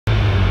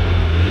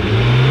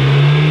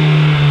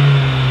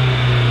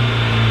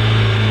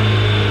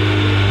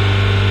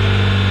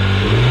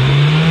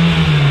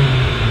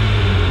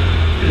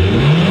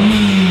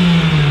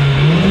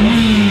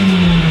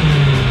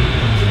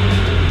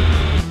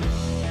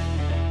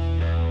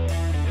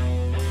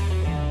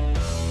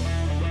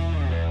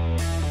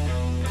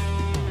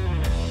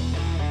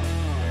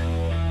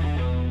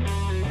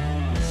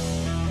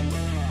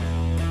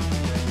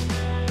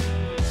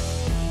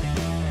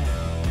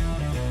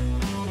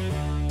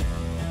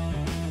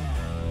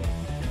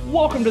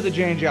Welcome to the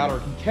J&J Auto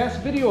Wrecking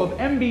test video of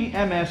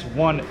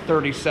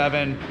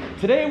MBMS137.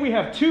 Today we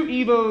have two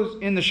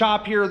Evos in the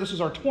shop here. This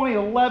is our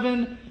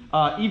 2011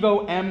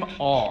 Evo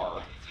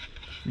MR.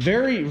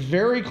 Very,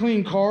 very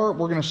clean car.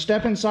 We're gonna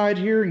step inside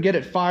here and get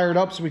it fired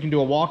up so we can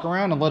do a walk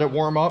around and let it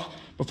warm up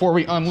before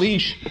we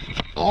unleash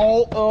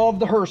all of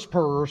the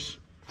horsepower.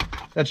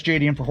 That's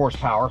JDM for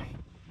horsepower.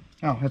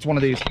 Oh, that's one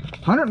of these.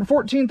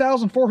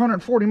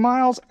 114,440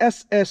 miles,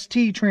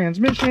 SST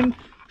transmission,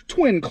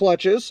 twin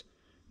clutches.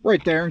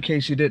 Right there, in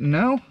case you didn't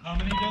know. How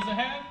many does it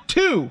have?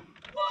 2.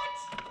 What?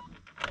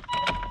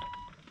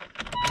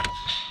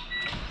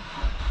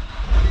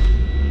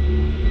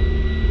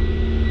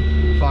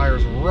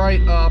 Fires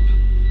right up.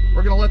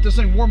 We're gonna let this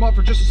thing warm up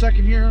for just a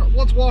second here.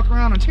 Let's walk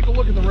around and take a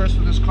look at the rest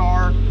of this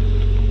car.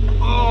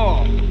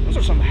 Oh, those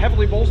are some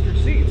heavily bolstered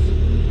seats.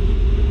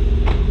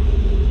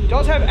 It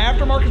does have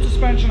aftermarket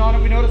suspension on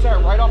it. We noticed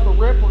that right off the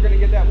rip. We're gonna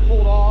get that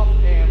pulled off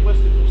and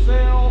listed for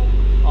sale.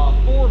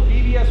 4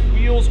 BBS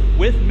wheels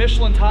with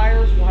Michelin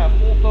tires. We'll have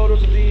full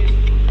photos of these.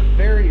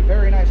 Very,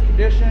 very nice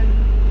condition.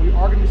 We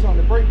are going to be selling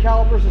the brake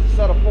calipers. It's a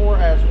set of 4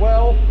 as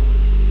well.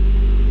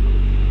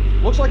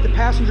 Looks like the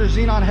passenger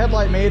xenon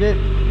headlight made it.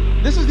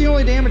 This is the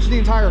only damage to the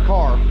entire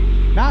car.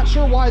 Not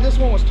sure why this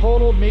one was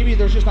totaled. Maybe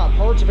there's just not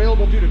parts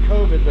available due to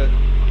COVID, but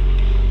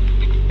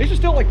these are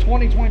still like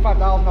 $20,000,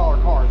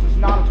 $25,000 cars. This is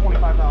not a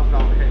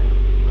 $25,000 hit.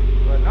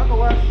 But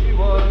nonetheless, she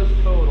was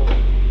totaled.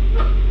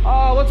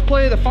 Let's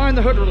play the Find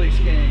the Hood release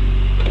game.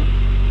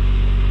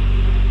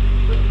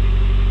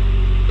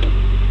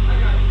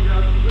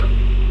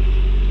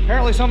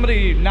 Apparently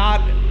somebody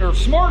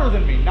smarter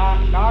than me,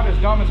 not as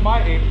dumb as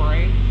my ape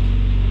brain.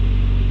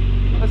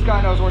 This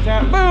guy knows where it's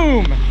at.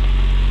 Boom!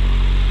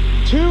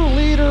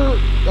 2-liter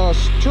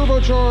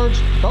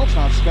turbocharged. Belt's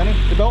not spinning.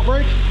 The belt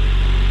brake?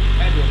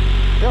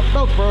 Yep,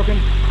 belt's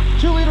broken.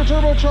 2-liter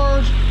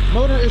turbocharged.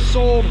 Motor is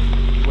sold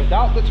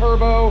without the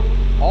turbo.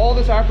 All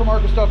this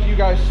aftermarket stuff you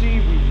guys see,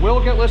 we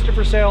will get listed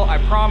for sale, I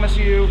promise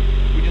you.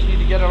 We just need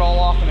to get it all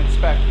off and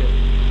inspect it.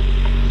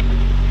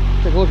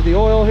 Take a look at the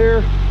oil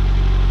here.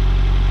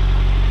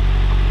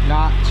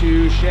 Not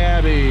too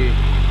shabby.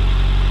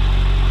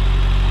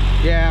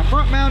 Yeah,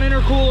 front mount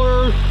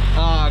intercooler,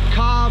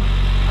 Cobb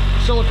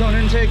silicone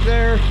intake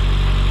there.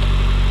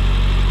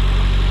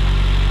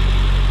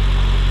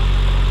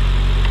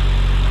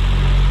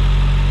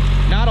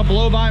 Not a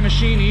blow-by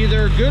machine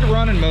either, good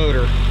running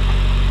motor.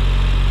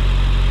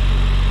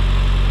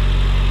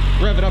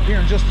 Rev it up here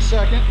in just a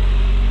second.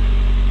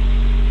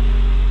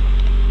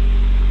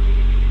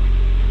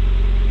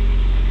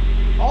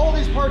 All of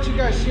these parts you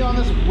guys see on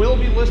this will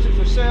be listed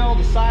for sale.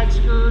 The side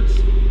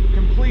skirts,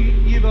 complete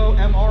Evo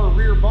MR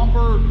rear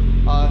bumper,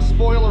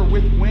 spoiler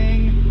with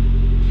wing.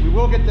 We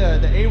will get the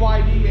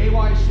AYD,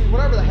 AYC,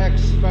 whatever the heck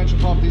suspension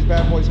pump these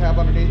bad boys have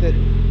underneath it.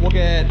 We'll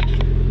get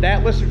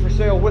that listed for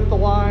sale with the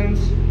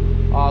lines.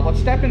 Let's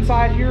step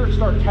inside here and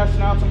start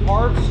testing out some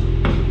parts.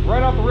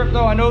 Right off the rip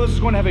though, I know this is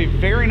going to have a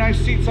very nice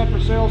seat set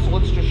for sale, so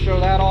let's just show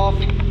that off.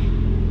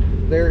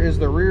 There is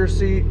the rear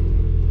seat.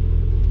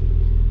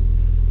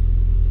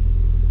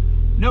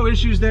 No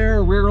issues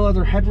there. Rear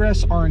leather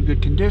headrests are in good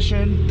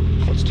condition.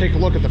 Let's take a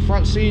look at the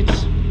front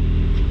seats.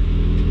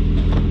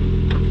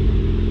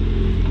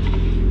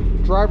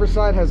 Driver's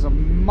side has a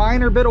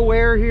minor bit of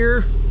wear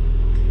here.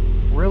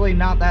 Really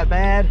not that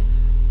bad.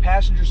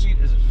 Passenger seat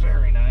is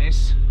very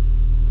nice.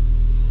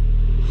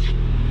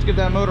 Let's give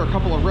that motor a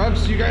couple of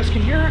revs so you guys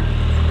can hear it.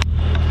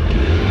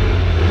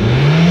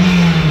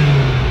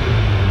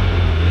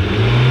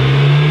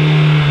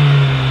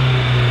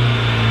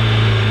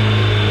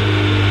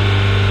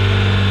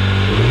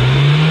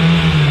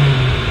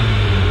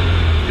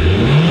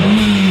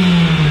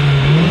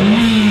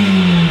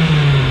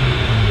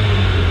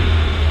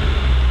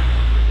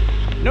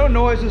 No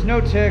noises,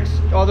 no ticks,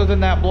 other than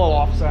that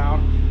blow-off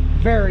sound.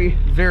 Very,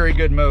 very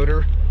good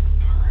motor.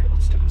 All right,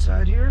 let's step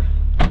inside here.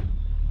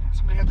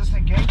 Somebody got this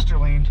thing gangster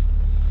leaned.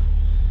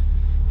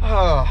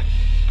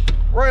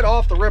 Right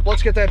off the rip,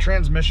 let's get that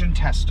transmission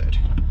tested.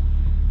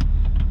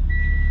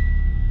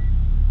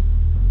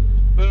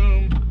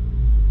 Boom.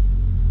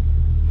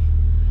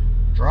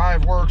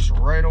 Drive works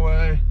right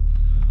away.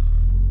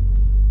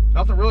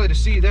 Nothing really to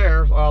see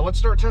there. Let's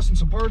start testing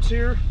some parts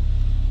here.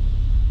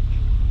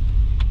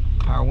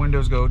 Power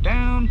windows go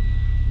down.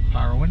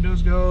 Power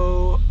windows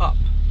go up.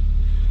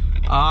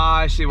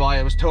 I see why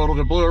it was totaled.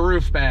 It blew a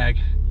roof bag.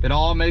 It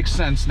all makes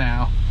sense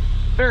now.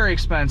 Very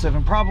expensive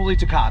and probably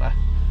Takata.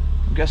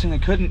 I'm guessing they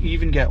couldn't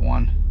even get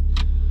one.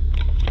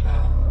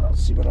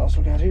 Let's see what else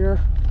we got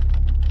here.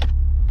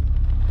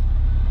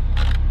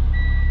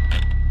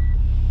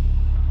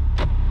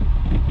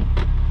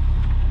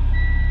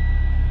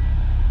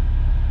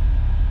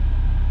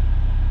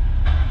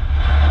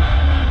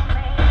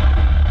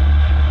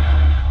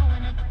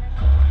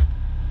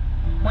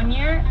 One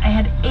year, I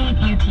had 8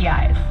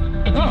 UTIs.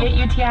 If you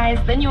get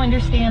UTIs, then you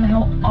understand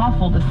how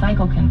awful the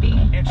cycle can be.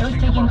 I was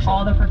taking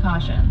all the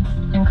precautions.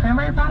 And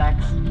cranberry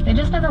products, they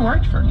just never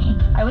worked for me.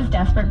 I was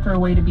desperate for a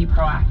way to be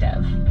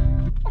proactive.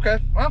 Okay,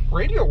 well,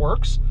 radio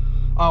works.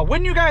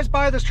 When you guys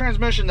buy this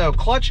transmission though,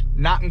 clutch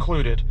not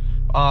included.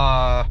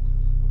 Yeah,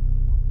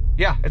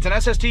 it's an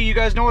SST. You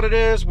guys know what it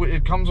is.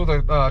 It comes with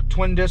a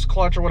twin disc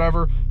clutch or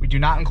whatever. We do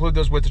not include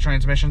those with the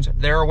transmissions.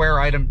 They're a wear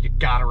item. You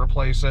gotta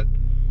replace it.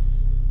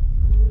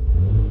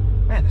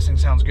 Man, this thing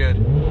sounds good.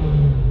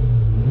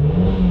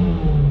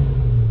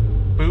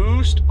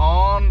 Boost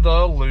on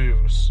the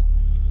loose.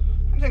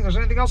 I don't think there's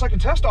anything else I can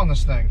test on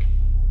this thing.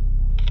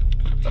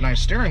 It's a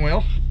nice steering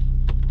wheel.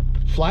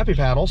 Flappy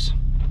paddles.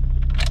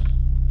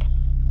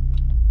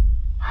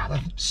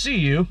 See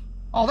you.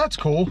 Oh, that's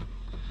cool.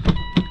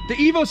 The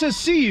Evo says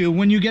see you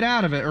when you get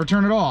out of it or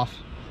turn it off.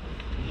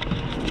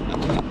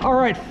 All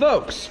right,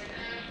 folks.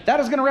 That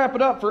is going to wrap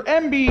it up for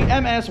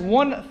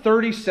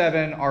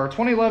MBMS137, our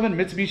 2011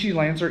 Mitsubishi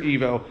Lancer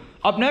Evo.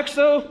 Up next,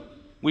 though,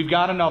 we've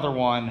got another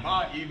one.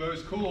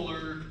 Evo's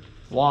cooler.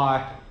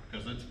 Why?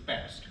 Because it's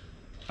faster.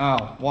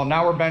 Oh, well,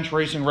 now we're bench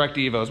racing wrecked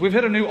Evos. We've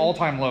hit a new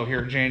all-time low here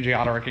at J&J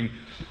Auto Wrecking.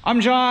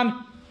 I'm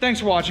John. Thanks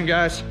for watching,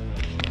 guys.